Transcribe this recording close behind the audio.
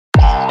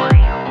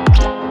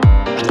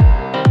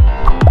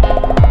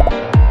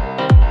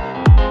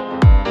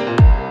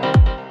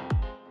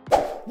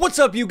What's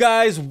up, you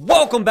guys?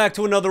 Welcome back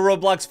to another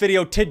Roblox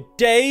video.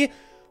 Today,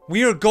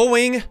 we are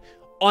going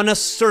on a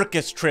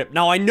circus trip.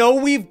 Now, I know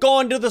we've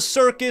gone to the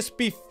circus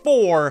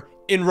before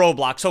in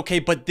Roblox, okay?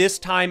 But this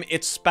time,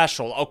 it's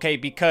special, okay?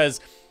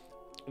 Because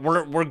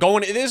we're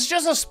going, it's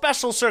just a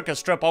special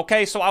circus trip,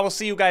 okay? So I will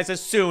see you guys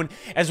as soon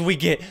as we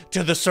get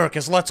to the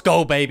circus. Let's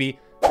go, baby.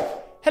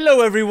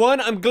 Hello, everyone.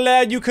 I'm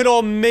glad you could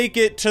all make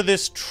it to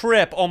this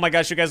trip. Oh my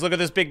gosh, you guys, look at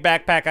this big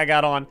backpack I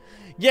got on.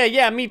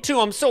 Yeah, me too.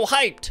 I'm so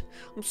hyped.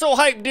 I'm so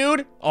hyped,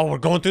 dude. Oh, we're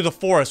going through the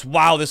forest.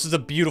 Wow, this is a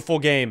beautiful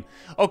game.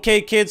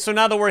 Okay, kids, so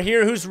now that we're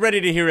here, who's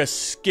ready to hear a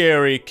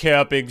scary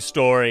camping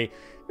story?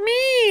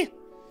 Me!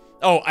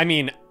 Oh, I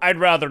mean, I'd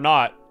rather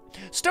not.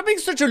 Stop being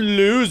such a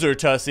loser,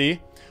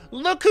 Tussy.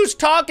 Look who's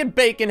talking,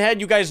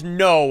 Baconhead. You guys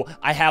know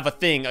I have a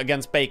thing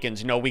against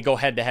Bacons. You know, we go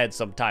head-to-head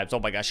sometimes. Oh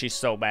my gosh, she's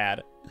so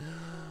bad.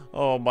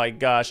 Oh my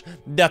gosh.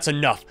 That's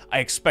enough. I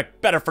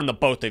expect better from the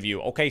both of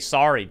you. Okay,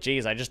 sorry.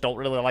 Jeez, I just don't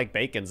really like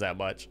Bacons that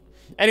much.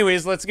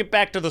 Anyways, let's get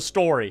back to the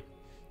story.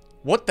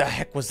 What the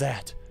heck was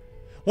that?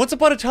 Once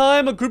upon a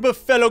time, a group of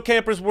fellow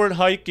campers weren't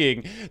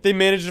hiking. They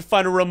managed to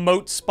find a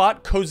remote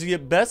spot, cozy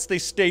at best. They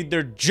stayed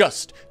there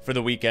just for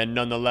the weekend.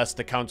 Nonetheless,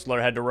 the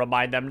counselor had to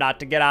remind them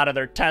not to get out of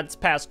their tents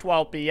past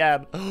 12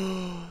 p.m.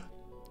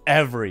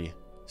 Every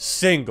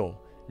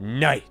single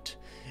night.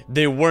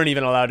 They weren't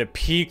even allowed to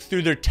peek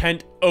through their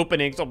tent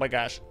openings. Oh my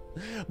gosh.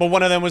 But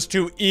one of them was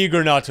too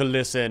eager not to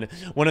listen.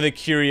 One of the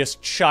curious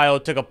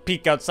child took a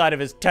peek outside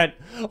of his tent.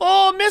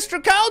 Oh,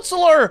 Mr.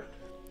 Counselor!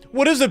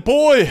 What is it,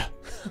 boy?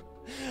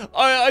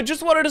 I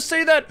just wanted to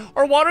say that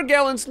our water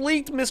gallons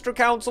leaked, Mr.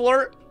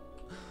 Counselor.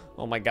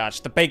 Oh my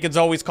gosh, the Bacon's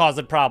always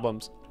causing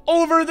problems.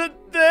 Over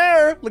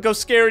there! Look how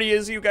scared he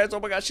is, you guys. Oh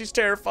my gosh, he's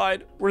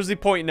terrified. Where's he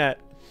pointing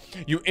at?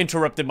 You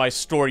interrupted my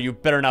story. You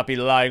better not be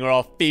lying or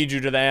I'll feed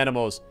you to the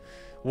animals.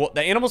 Well,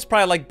 the animals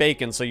probably like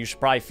bacon, so you should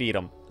probably feed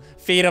them.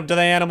 Feed them to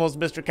the animals,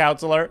 Mr.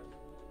 Counselor.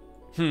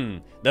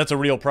 That's a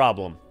real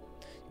problem.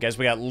 Guys,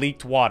 we got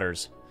leaked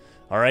waters.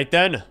 Alright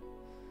then.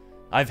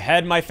 I've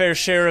had my fair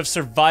share of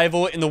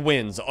survival in the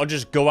winds. I'll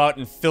just go out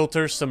and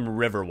filter some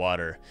river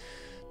water.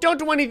 Don't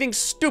do anything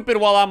stupid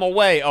while I'm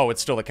away. Oh,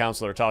 it's still the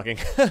counselor talking.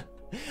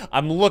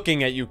 I'm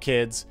looking at you,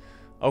 kids.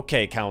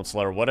 Okay,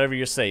 counselor, whatever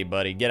you say,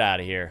 buddy. Get out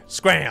of here.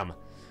 Scram!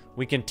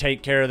 We can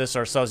take care of this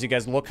ourselves. You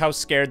guys, look how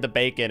scared the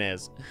Bacon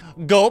is.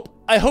 Gulp.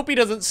 I hope he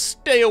doesn't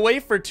stay away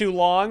for too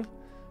long.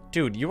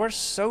 Dude, you are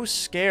so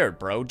scared,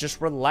 bro.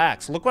 Just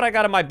relax. Look what I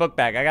got in my book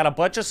bag. I got a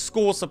bunch of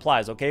school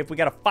supplies, okay? If we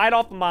gotta fight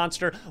off a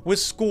monster with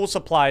school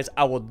supplies,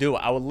 I will do it.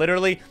 I will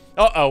literally...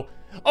 Uh-oh.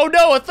 Oh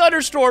no, a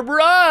thunderstorm.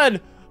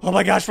 Run! Oh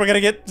my gosh, we're gonna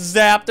get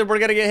zapped and we're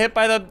gonna get hit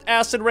by the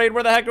acid rain.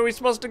 Where the heck are we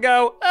supposed to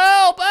go?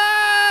 Help!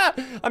 Ah!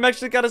 I'm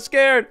actually kind of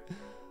scared.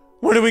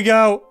 Where do we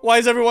go? Why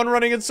is everyone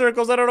running in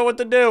circles? I don't know what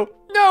to do.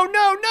 No!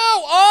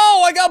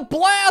 Oh, I got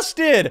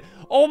blasted!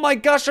 Oh my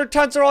gosh, our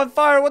tents are on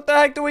fire. What the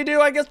heck do we do?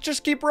 I guess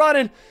just keep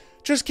running.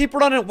 Just keep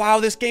running. Wow,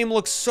 this game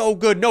looks so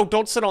good. No,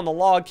 don't sit on the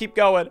log. Keep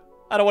going.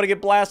 I don't want to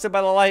get blasted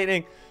by the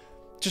lightning.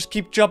 Just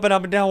keep jumping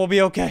up and down. We'll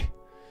be okay.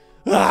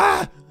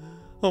 Ah!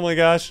 Oh my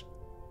gosh.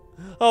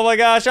 Oh my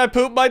gosh, I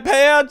pooped my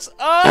pants.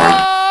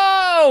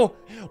 Oh!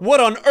 What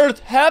on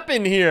earth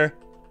happened here?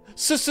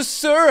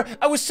 Sir,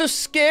 I was so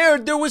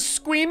scared. There was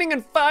screaming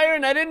and fire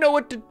and I didn't know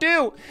what to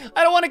do.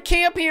 I don't want to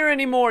camp here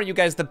anymore. You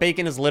guys, the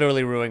Bacon is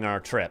literally ruining our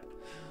trip.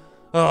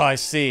 Oh, I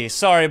see.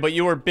 Sorry, but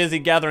you were busy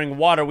gathering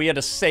water. We had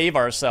to save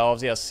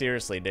ourselves. Yeah,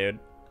 seriously, dude.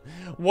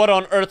 What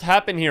on earth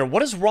happened here?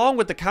 What is wrong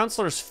with the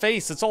counselor's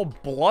face? It's all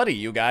bloody,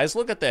 you guys.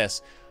 Look at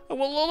this.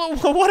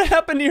 What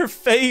happened to your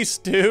face,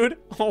 dude?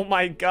 Oh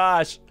my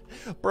gosh.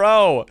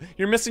 Bro,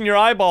 you're missing your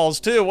eyeballs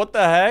too. What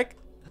the heck?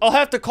 I'll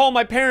have to call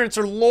my parents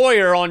or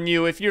lawyer on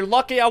you. If you're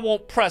lucky, I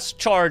won't press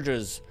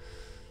charges.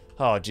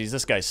 Oh, geez,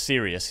 this guy's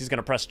serious. He's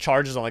gonna press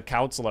charges on the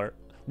counselor.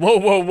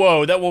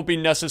 Whoa. That won't be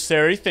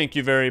necessary. Thank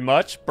you very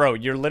much. Bro,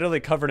 you're literally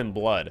covered in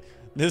blood.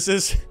 This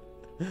is...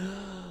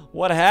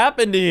 What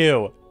happened to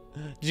you?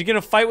 Did you get in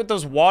a fight with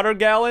those water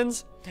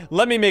gallons?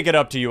 Let me make it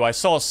up to you. I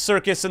saw a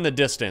circus in the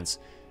distance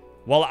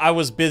while I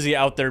was busy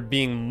out there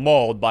being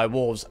mauled by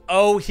wolves.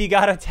 Oh, he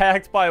got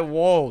attacked by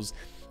wolves.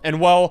 And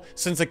well,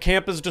 since the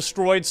camp is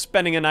destroyed,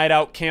 spending a night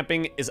out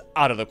camping is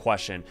out of the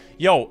question.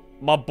 Yo,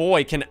 my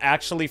boy can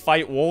actually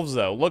fight wolves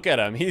though. Look at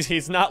him.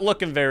 He's not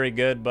looking very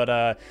good, but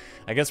I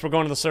guess we're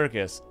going to the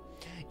circus.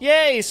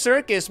 Yay,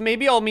 circus.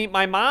 Maybe I'll meet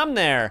my mom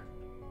there.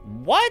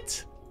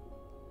 What?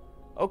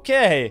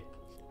 Okay.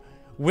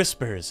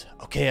 Whispers.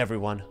 Okay,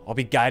 everyone. I'll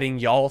be guiding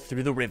y'all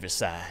through the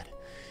riverside.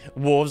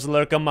 Wolves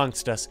lurk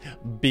amongst us.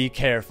 Be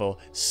careful.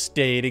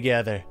 Stay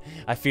together.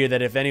 I fear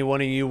that if any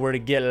one of you were to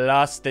get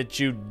lost,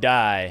 that you'd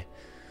die.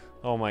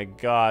 Oh my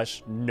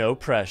gosh. No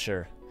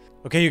pressure.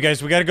 Okay, you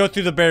guys, we gotta go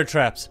through the bear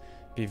traps.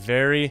 Be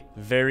very,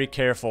 very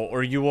careful,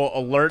 or you will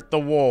alert the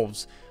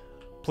wolves.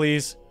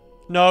 Please.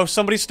 No,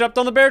 somebody stepped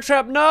on the bear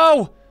trap.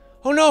 No!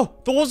 Oh no!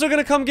 The wolves are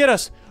gonna come get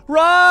us.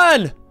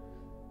 Run!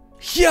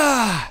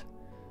 Yeah!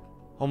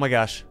 Oh my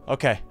gosh.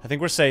 Okay, I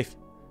think we're safe.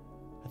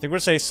 I think we're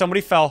safe.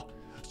 Somebody fell.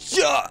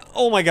 Yeah!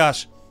 Oh my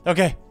gosh.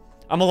 Okay,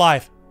 I'm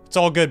alive. It's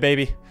all good,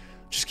 baby.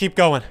 Just keep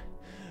going.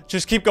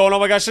 Just keep going. Oh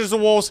my gosh, there's the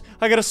wolves.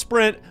 I gotta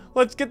sprint.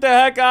 Let's get the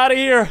heck out of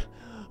here.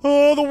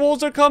 Oh, the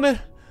wolves are coming.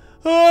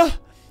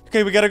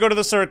 Okay, we gotta go to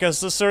the circus.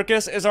 The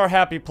circus is our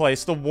happy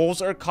place. The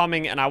wolves are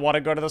coming and I want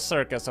to go to the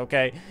circus,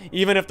 okay?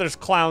 Even if there's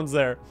clowns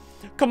there.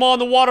 Come on,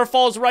 the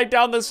waterfall's right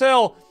down this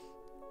hill.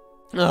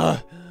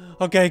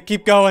 Okay,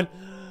 keep going.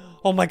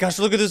 Oh my gosh,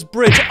 look at this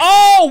bridge.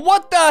 Oh,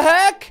 what the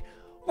heck?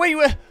 Wait,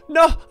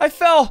 no, I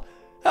fell.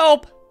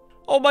 Help.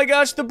 Oh my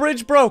gosh, the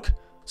bridge broke.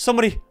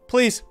 Somebody,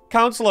 please,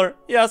 counselor.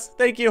 Yes,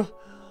 thank you.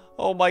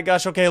 Oh my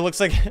gosh, okay, it looks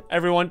like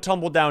everyone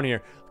tumbled down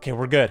here. Okay,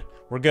 we're good.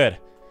 We're good.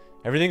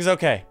 Everything's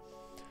okay.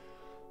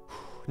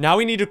 Now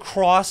we need to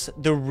cross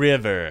the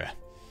river.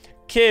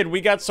 Kid, we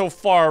got so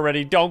far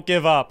already. Don't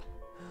give up.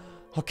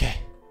 Okay.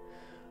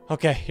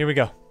 Okay, here we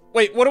go.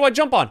 Wait, what do I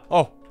jump on?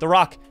 Oh, the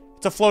rock.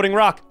 It's a floating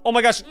rock. Oh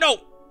my gosh, no.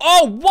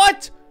 Oh,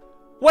 what?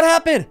 What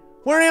happened?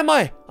 Where am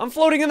I? I'm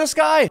floating in the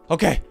sky.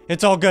 Okay,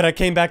 it's all good. I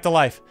came back to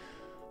life.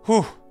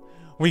 Whew.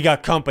 We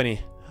got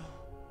company.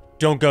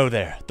 Don't go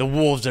there. The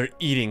wolves are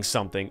eating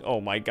something.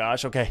 Oh my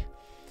gosh, okay.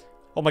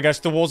 Oh my gosh,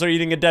 the wolves are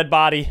eating a dead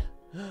body.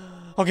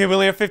 Okay, we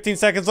only have 15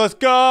 seconds. Let's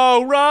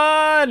go.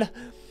 Run.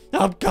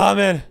 I'm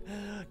coming.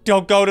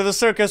 Don't go to the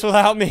circus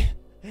without me.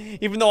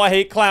 Even though I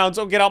hate clowns.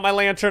 Oh, get out my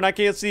lantern. I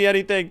can't see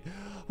anything.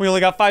 We only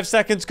got 5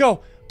 seconds.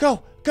 Go.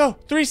 Go. Go.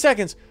 3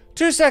 seconds.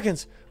 2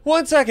 seconds.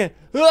 1 second.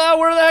 Ah,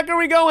 where the heck are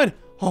we going?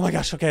 Oh my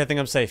gosh. Okay, I think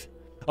I'm safe.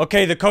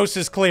 Okay, the coast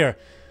is clear.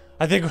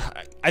 I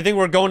think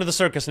we're going to the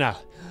circus now.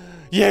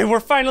 Yay, we're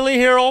finally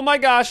here. Oh my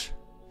gosh.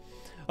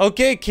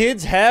 Okay,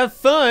 kids, have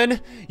fun.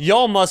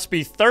 Y'all must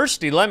be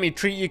thirsty. Let me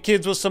treat you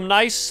kids with some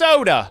nice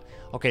soda.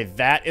 Okay,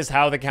 that is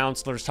how the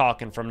counselor's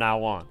talking from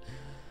now on.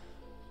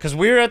 Because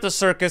we're at the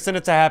circus and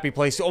it's a happy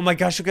place. Oh my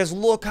gosh, you guys,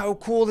 look how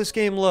cool this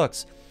game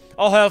looks.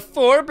 I'll have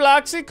 4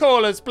 Bloxy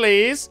Colas,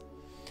 please.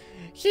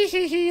 Hee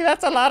hee hee,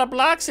 that's a lot of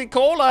Bloxy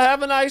Cola.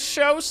 Have a nice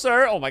show,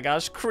 sir. Oh my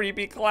gosh,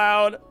 creepy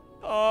clown.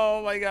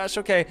 Oh my gosh,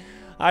 okay.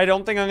 I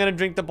don't think I'm gonna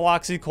drink the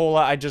Bloxy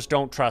Cola. I just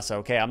don't trust it,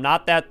 okay? I'm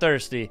not that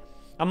thirsty.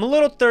 I'm a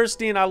little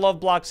thirsty and I love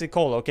Bloxy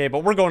Cola, okay?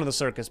 But we're going to the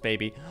circus,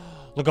 baby.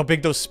 Look how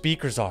big those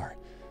speakers are.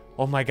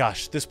 Oh my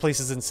gosh, this place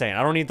is insane.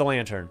 I don't need the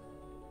lantern.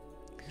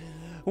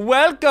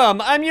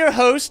 Welcome, I'm your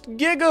host,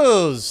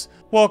 Giggles.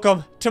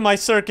 Welcome to my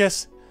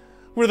circus,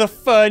 where the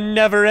fun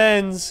never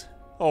ends.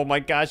 Oh my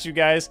gosh, you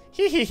guys.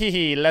 Hee hee hee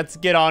hee, let's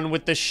get on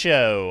with the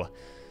show.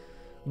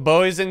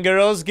 Boys and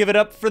girls, give it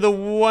up for the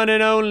one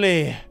and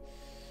only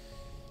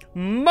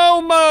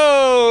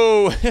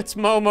Momo! It's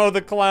Momo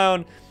the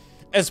clown.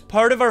 As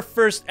part of our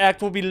first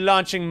act, we'll be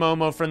launching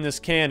Momo from this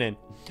cannon,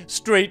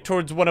 straight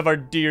towards one of our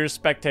dear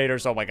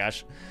spectators. Oh my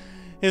gosh.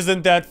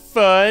 Isn't that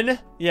fun?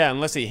 Yeah,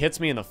 unless he hits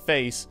me in the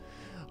face.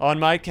 On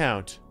my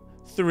count.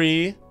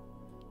 3,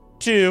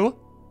 2,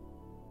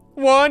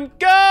 1,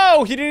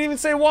 go! He didn't even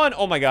say 1.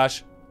 Oh my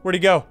gosh. Where'd he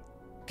go?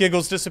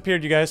 Giggles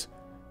disappeared, you guys.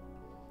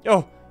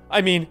 Oh,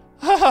 I mean,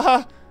 ha ha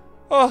ha.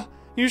 Oh,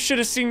 you should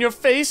have seen your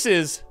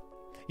faces.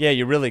 Yeah,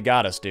 you really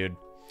got us, dude.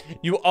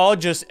 You all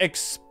just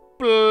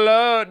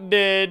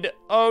exploded.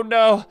 Oh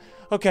no.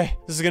 Okay,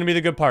 this is gonna be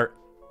the good part.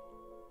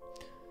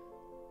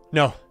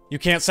 No, you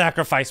can't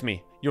sacrifice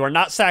me. You are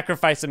not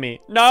sacrificing me.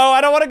 No,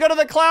 I don't want to go to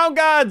the clown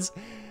gods.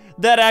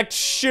 That act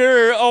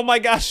sure. Oh my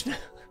gosh.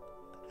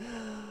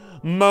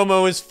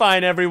 Momo is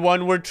fine,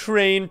 everyone. We're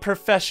trained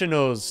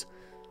professionals.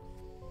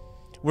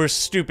 We're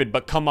stupid,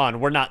 but come on,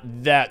 we're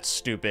not that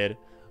stupid.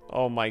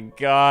 Oh my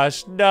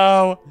gosh,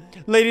 no.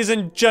 Ladies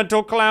and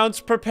gentle clowns,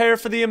 prepare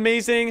for the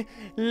amazing,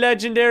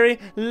 legendary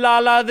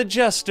Lala the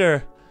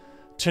Jester.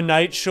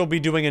 Tonight, she'll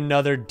be doing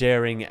another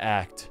daring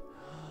act.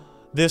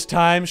 This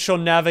time, she'll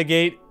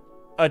navigate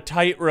a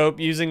tightrope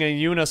using a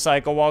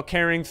unicycle while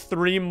carrying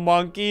 3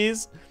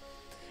 monkeys.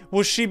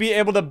 Will she be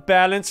able to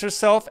balance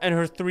herself and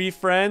her 3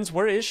 friends?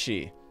 Where is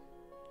she?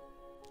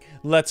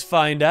 Let's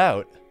find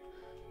out.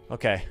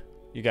 Okay,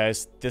 you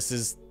guys,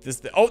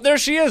 oh, there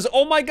she is.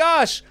 Oh my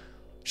gosh.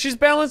 She's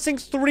balancing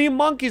 3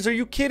 monkeys. Are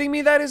you kidding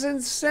me? That is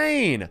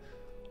insane.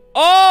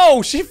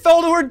 Oh, she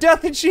fell to her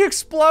death and she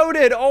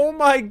exploded. Oh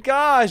my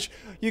gosh.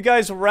 You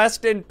guys,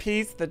 rest in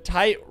peace, the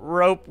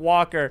tightrope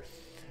walker.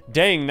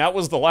 Dang, that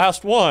was the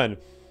last one.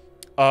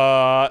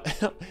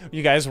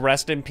 You guys,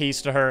 rest in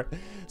peace to her.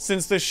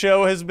 Since the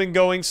show has been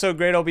going so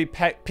great, I'll be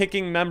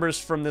picking members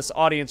from this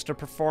audience to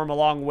perform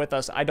along with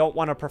us. I don't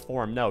want to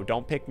perform. No,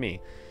 don't pick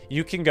me.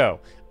 You can go,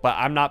 but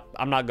I'm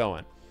not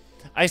going.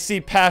 I see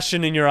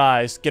passion in your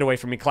eyes. Get away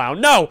from me, clown.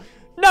 No!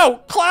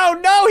 No!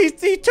 Clown, no!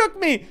 He took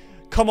me!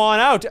 Come on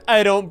out.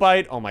 I don't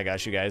bite. Oh my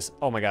gosh, you guys.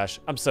 Oh my gosh.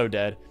 I'm so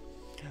dead.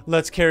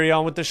 Let's carry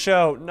on with the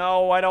show.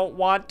 No, I don't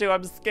want to.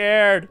 I'm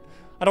scared.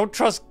 I don't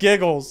trust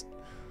Giggles.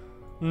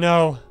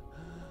 No.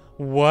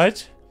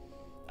 What?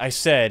 I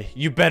said,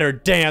 you better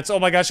dance. Oh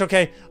my gosh,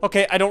 okay.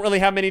 Okay, I don't really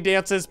have many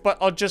dances, but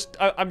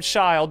I'm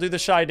shy. I'll do the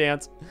shy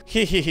dance.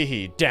 Hee hee hee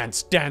hee.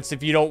 Dance, dance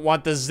if you don't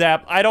want the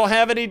zap. I don't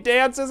have any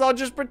dances. I'll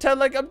just pretend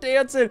like I'm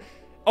dancing.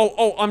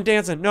 Oh, I'm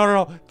dancing.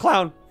 No.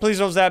 Clown, please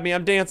don't zap me.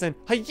 I'm dancing.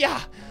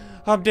 Hi-ya!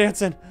 I'm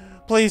dancing.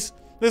 Please,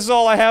 this is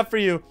all I have for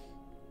you.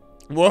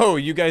 Whoa,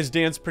 you guys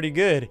dance pretty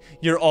good.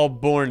 You're all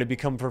born to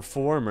become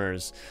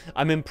performers.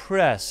 I'm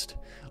impressed.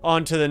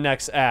 On to the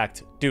next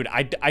act. Dude,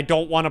 I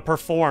don't want to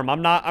perform.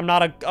 I'm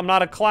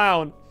not a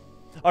clown.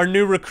 Our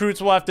new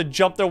recruits will have to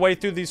jump their way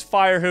through these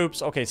fire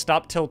hoops. Okay,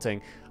 stop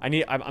tilting.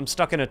 I'm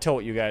stuck in a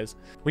tilt, you guys.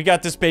 We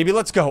got this, baby.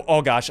 Let's go.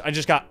 Oh gosh,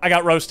 I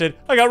got roasted.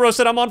 I got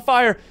roasted. I'm on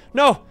fire.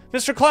 No,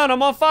 Mr. Clown,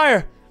 I'm on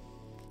fire.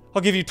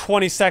 I'll give you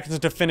 20 seconds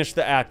to finish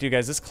the act, you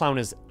guys. This clown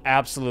is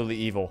absolutely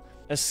evil.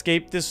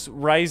 Escape this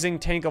rising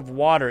tank of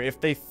water.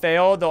 If they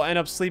fail, they'll end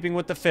up sleeping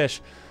with the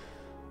fish.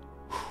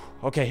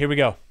 Okay, here we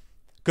go.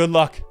 Good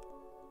luck.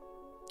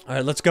 All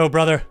right, let's go,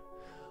 brother.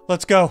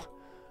 Let's go.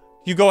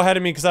 You go ahead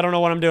of me because I don't know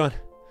what I'm doing.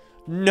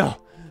 No.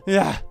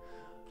 Yeah.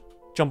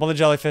 Jump on the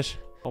jellyfish.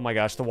 Oh my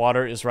gosh, the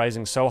water is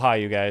rising so high,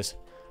 you guys.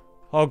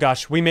 Oh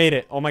gosh, we made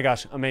it. Oh my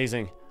gosh,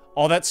 amazing.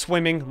 All that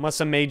swimming must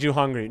have made you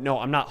hungry. No,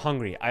 I'm not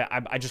hungry.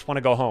 I just want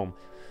to go home.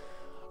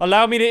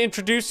 Allow me to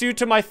introduce you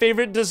to my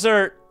favorite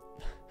dessert.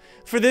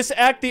 For this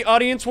act, the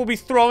audience will be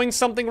throwing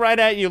something right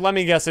at you. Let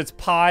me guess, it's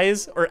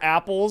pies or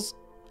apples?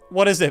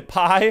 What is it,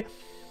 pie?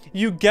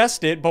 You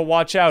guessed it, but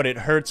watch out, it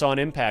hurts on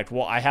impact.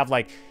 Well, I have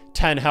like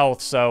 10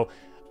 health, so...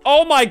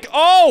 Oh my...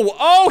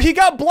 Oh, he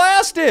got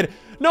blasted!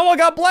 No, I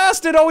got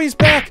blasted! Oh, he's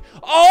back!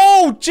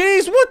 Oh,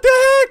 jeez, what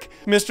the heck?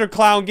 Mr.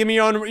 Clown, give me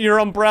your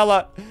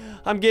umbrella.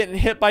 I'm getting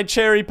hit by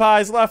cherry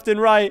pies left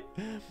and right.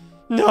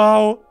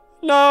 No,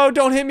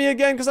 don't hit me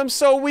again, because I'm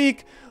so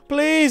weak.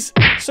 Please,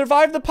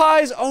 survive the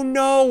pies. Oh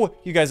no.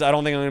 You guys, I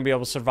don't think I'm gonna be able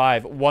to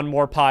survive. One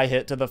more pie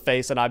hit to the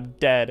face and I'm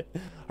dead.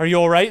 Are you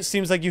alright?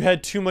 Seems like you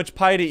had too much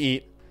pie to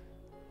eat.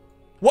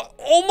 What?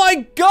 Oh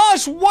my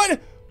gosh, what?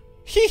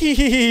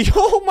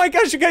 Oh my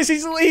gosh, you guys,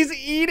 he's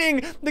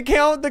eating the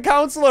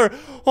counselor.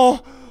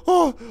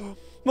 Oh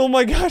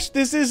my gosh,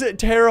 this is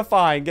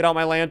terrifying. Get out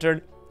my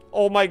lantern.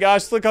 Oh my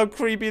gosh, look how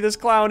creepy this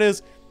clown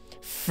is.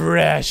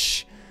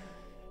 Fresh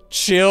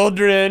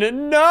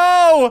children.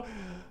 No,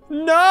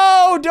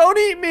 don't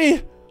eat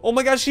me. Oh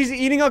my gosh, he's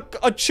eating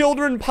a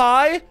children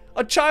pie,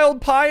 a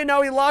child pie, and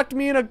now he locked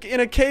me in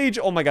a cage.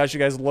 Oh my gosh, you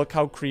guys, look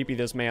how creepy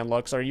this man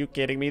looks. Are you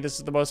kidding me? This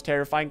is the most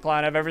terrifying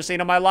clown I've ever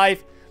seen in my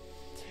life.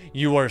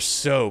 You are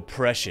so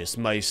precious,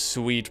 my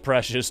sweet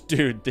precious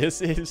dude.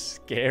 This is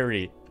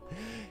scary.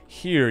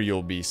 Here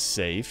you'll be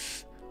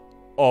safe.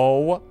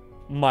 Oh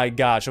my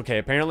gosh. Okay,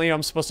 apparently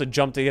I'm supposed to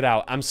jump to get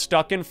out. I'm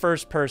stuck in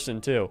first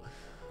person too.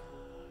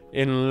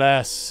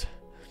 Unless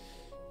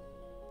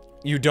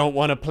you don't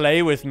want to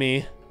play with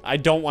me. I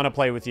don't want to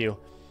play with you.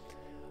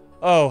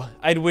 Oh,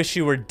 I'd wish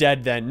you were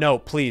dead then. No,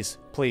 please,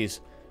 please.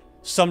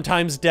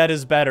 Sometimes dead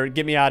is better.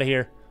 Get me out of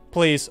here.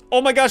 Please.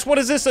 Oh my gosh, what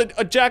is this?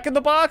 A Jack in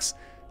the Box?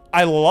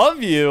 I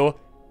love you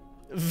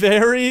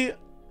very,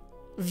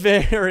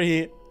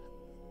 very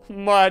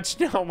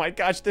much. Oh my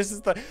gosh, this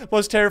is the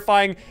most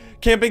terrifying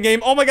camping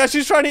game. Oh my gosh,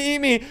 he's trying to eat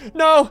me.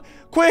 No,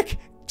 quick,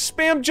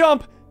 spam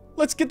jump.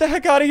 Let's get the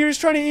heck out of here. He's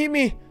trying to eat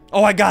me.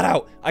 Oh, I got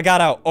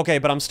out. Okay,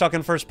 but I'm stuck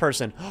in first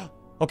person.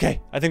 Okay,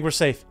 I think we're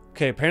safe.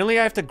 Okay, apparently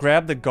I have to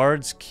grab the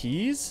guard's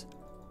keys.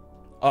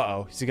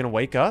 Uh-oh, is he gonna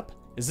wake up?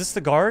 Is this the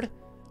guard?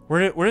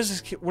 Where's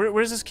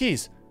his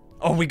keys?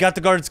 Oh, we got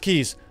the guard's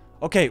keys.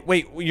 Okay,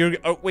 wait,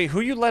 wait, who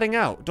are you letting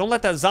out? Don't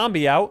let that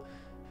zombie out.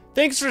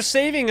 Thanks for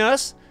saving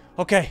us.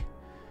 Okay,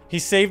 he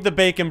saved the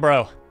bacon,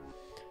 bro.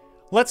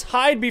 Let's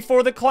hide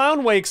before the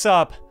clown wakes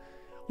up.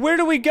 Where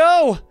do we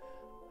go?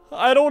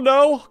 I don't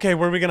know. Okay,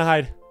 where are we gonna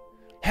hide?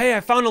 Hey,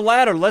 I found a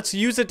ladder. Let's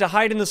use it to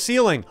hide in the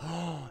ceiling.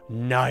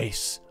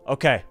 Nice.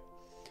 Okay.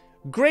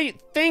 Great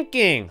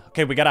thinking.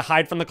 Okay, we gotta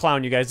hide from the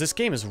clown, you guys. This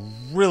game is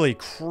really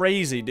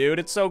crazy, dude.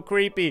 It's so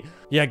creepy.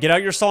 Yeah, get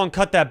out your saw and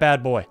cut that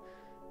bad boy.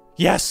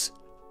 Yes.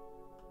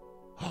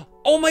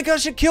 Oh my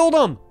gosh, it killed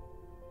him.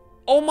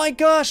 Oh my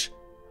gosh.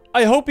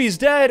 I hope he's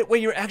dead.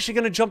 Wait, you're actually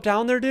gonna jump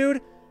down there,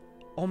 dude?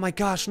 Oh my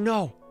gosh,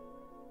 no.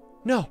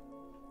 No.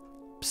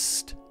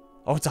 Psst.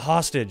 Oh, it's a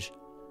hostage.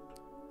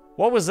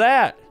 What was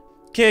that?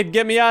 Kid,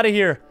 get me out of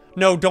here.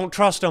 No, don't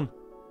trust him.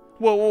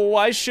 Well,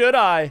 why should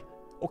I?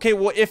 Okay,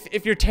 well,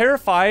 if you're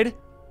terrified,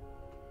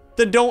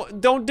 then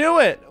don't do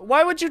it.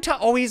 Why would you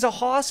oh, he's a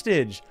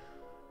hostage.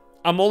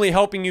 I'm only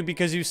helping you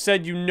because you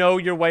said you know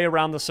your way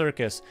around the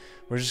circus.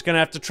 We're just gonna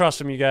have to trust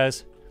him, you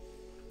guys.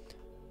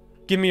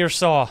 Give me your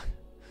saw.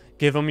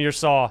 Give him your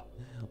saw.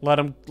 Let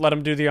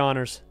him do the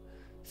honors.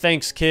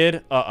 Thanks,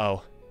 kid.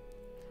 Uh-oh.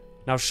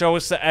 Now show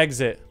us the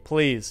exit,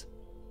 please.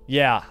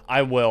 Yeah,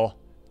 I will.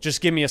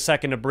 Just give me a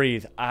second to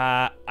breathe.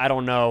 I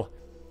don't know.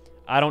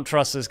 I don't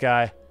trust this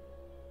guy.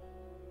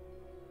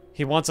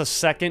 He wants a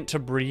second to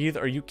breathe?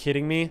 Are you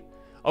kidding me?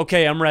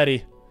 Okay, I'm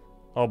ready.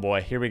 Oh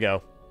boy, here we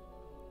go.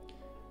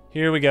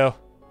 Here we go.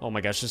 Oh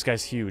my gosh, this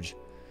guy's huge.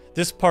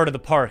 This part of the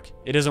park,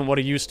 it isn't what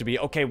it used to be.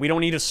 Okay, we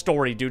don't need a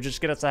story, dude. Just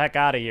get us the heck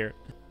out of here.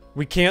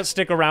 We can't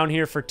stick around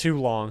here for too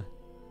long.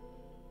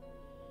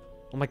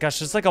 Oh my gosh,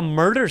 there's like a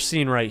murder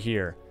scene right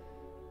here.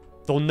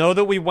 They'll know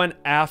that we went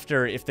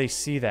after if they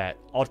see that.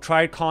 I'll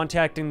try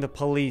contacting the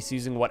police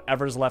using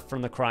whatever's left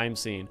from the crime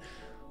scene.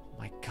 Oh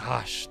my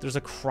gosh, there's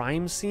a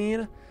crime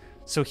scene?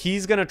 So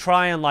he's gonna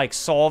try and like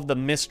solve the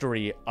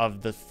mystery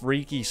of the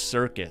freaky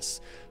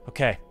circus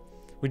Okay.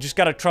 We just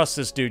gotta trust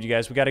this dude, you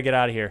guys. We gotta get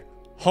out of here.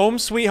 Home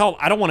sweet home.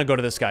 I don't want to go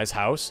to this guy's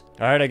house.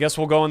 All right, I guess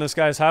we'll go in this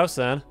guy's house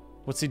then.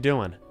 What's he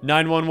doing?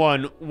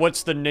 911,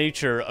 what's the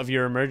nature of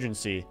your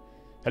emergency?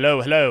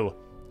 Hello, hello.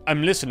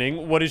 I'm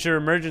listening. What is your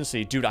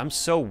emergency? Dude, I'm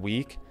so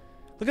weak.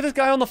 Look at this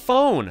guy on the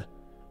phone.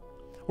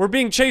 We're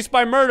being chased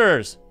by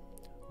murderers.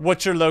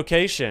 What's your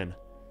location?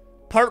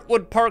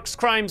 Parkwood Park's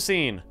crime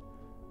scene.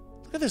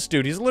 Look at this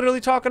dude. He's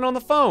literally talking on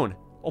the phone.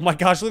 Oh my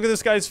gosh, look at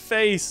this guy's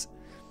face.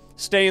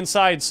 Stay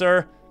inside,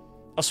 sir.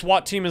 A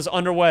SWAT team is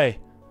underway.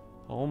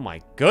 Oh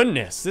my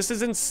goodness, this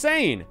is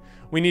insane.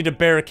 We need to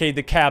barricade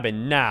the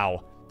cabin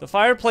now. The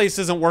fireplace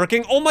isn't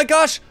working. Oh my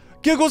gosh,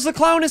 Giggles the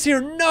clown is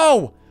here.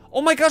 No.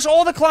 Oh my gosh,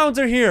 all the clowns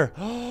are here.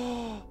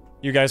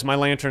 You guys, my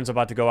lantern's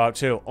about to go out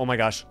too. Oh my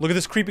gosh, look at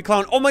this creepy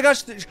clown. Oh my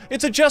gosh,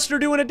 it's a jester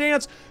doing a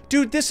dance.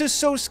 Dude, this is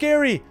so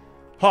scary.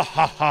 Ha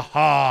ha ha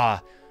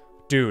ha.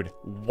 Dude,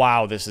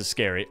 wow, this is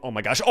scary. Oh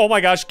my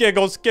gosh,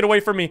 Giggles, get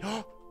away from me.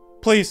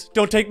 Please,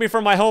 don't take me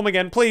from my home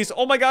again, please.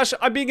 Oh my gosh,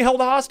 I'm being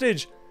held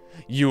hostage.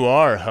 You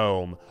are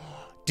home.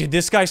 Did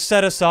this guy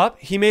set us up?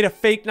 He made a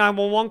fake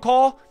 911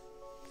 call?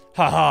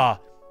 Haha,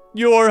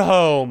 you're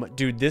home.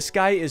 Dude, this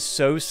guy is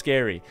so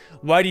scary.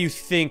 Why do you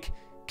think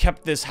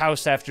kept this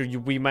house after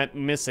we went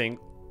missing?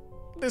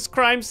 This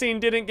crime scene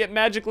didn't get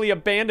magically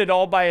abandoned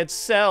all by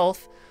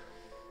itself.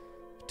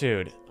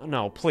 Dude,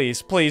 no,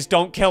 please, please,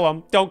 don't kill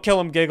him. Don't kill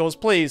him, Giggles,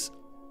 please.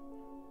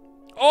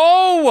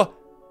 Oh!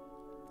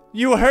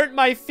 You hurt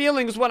my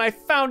feelings when I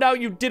found out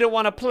you didn't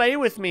want to play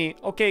with me.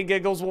 Okay,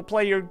 Giggles, we'll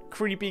play your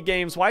creepy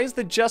games. Why is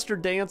the jester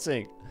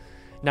dancing?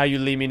 Now you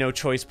leave me no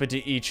choice but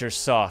to eat your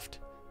soft,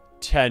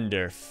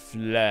 tender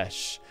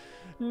flesh.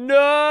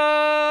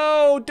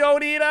 No!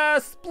 Don't eat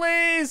us,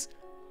 please!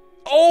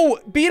 Oh,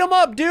 beat him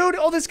up, dude!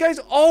 Oh, this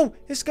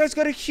guy's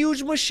got a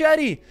huge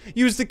machete.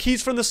 Use the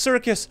keys from the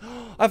circus.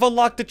 I've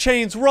unlocked the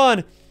chains.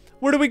 Run!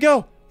 Where do we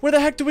go? Where the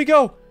heck do we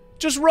go?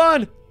 Just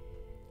run!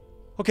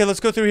 Okay, let's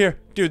go through here.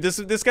 Dude,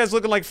 this guy's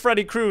looking like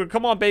Freddy Krueger.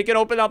 Come on, Bacon,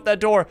 open up that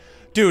door.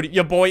 Dude,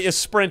 your boy is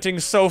sprinting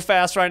so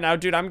fast right now.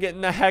 Dude, I'm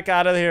getting the heck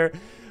out of here.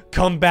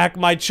 Come back,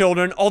 my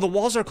children. Oh, the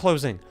walls are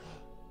closing.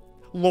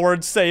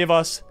 Lord, save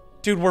us.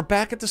 Dude, we're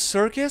back at the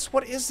circus?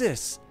 What is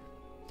this?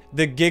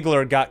 The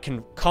giggler got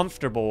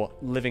comfortable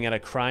living at a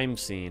crime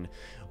scene.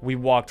 We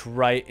walked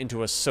right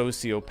into a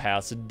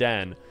sociopath's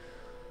den.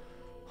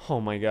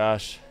 Oh my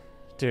gosh.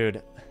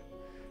 Dude.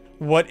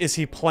 What is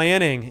he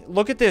planning?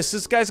 Look at this.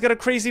 This guy's got a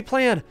crazy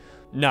plan.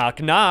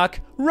 Knock, knock.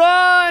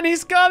 Run!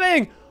 He's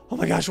coming! Oh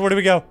my gosh, where do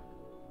we go?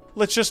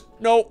 Let's just...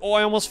 No. Oh,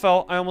 I almost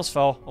fell. I almost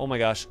fell. Oh my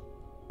gosh.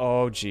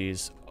 Oh,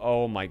 jeez.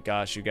 Oh my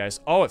gosh, you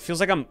guys. Oh, it feels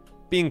like I'm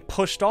being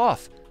pushed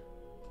off.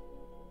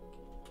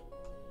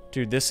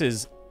 Dude, this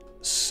is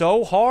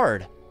so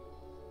hard.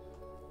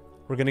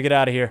 We're gonna get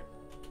out of here.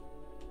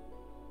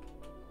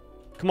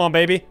 Come on,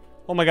 baby.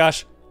 Oh my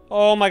gosh.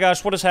 Oh my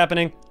gosh, what is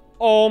happening?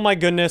 Oh my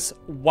goodness.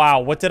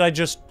 Wow, what did I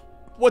just...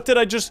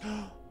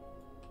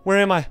 Where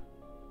am I?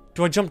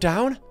 Do I jump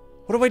down?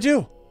 What do I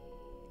do?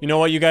 You know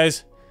what, you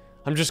guys?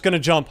 I'm just gonna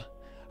jump.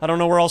 I don't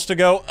know where else to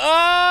go.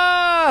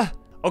 Ah!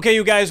 Okay,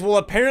 you guys, well,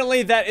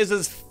 apparently that is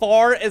as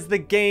far as the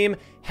game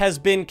has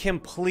been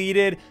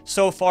completed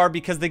so far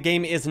because the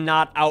game is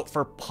not out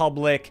for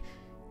public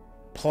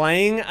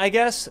playing, I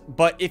guess.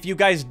 But if you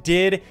guys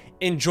did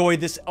enjoy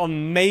this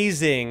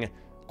amazing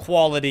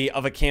quality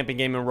of a camping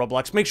game in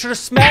Roblox, make sure to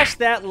smash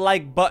that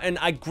like button.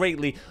 I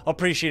greatly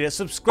appreciate it.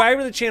 Subscribe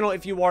to the channel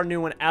if you are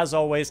new, and as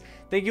always,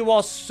 thank you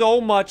all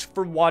so much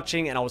for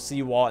watching, and I will see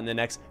you all in the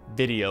next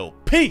video.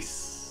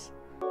 Peace!